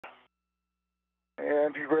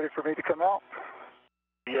And you ready for me to come out?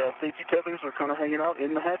 The safety tethers are kind of hanging out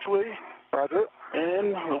in the hatchway. Roger.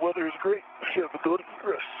 And the weather is great. Ship ability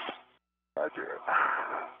egress. Roger.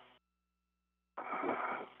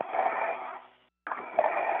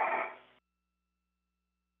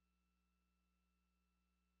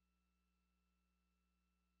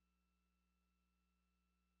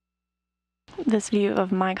 This view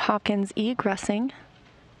of Mike Hopkins egressing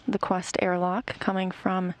the Quest airlock coming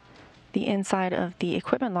from the inside of the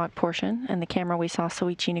equipment lock portion and the camera we saw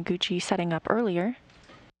Soichi Noguchi setting up earlier.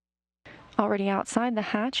 Already outside the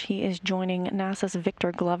hatch, he is joining NASA's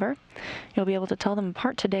Victor Glover. You'll be able to tell them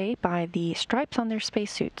apart today by the stripes on their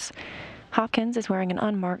spacesuits. Hopkins is wearing an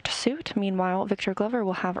unmarked suit. Meanwhile, Victor Glover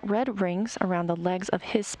will have red rings around the legs of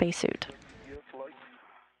his spacesuit.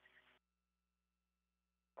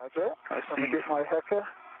 Roger. Let me get my Heka.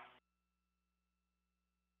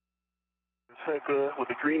 Heka with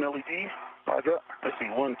a green LED. Roger. I see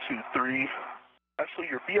 1, 2, 3. Actually,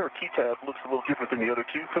 your BRT tab looks a little different than the other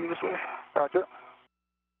two. Come this way. Roger.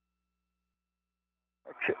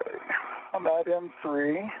 Okay. I'm at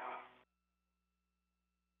M3.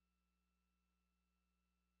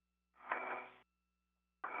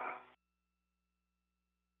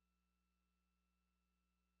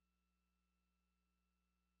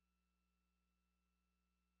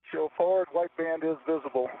 Show forward, white band is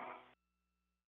visible.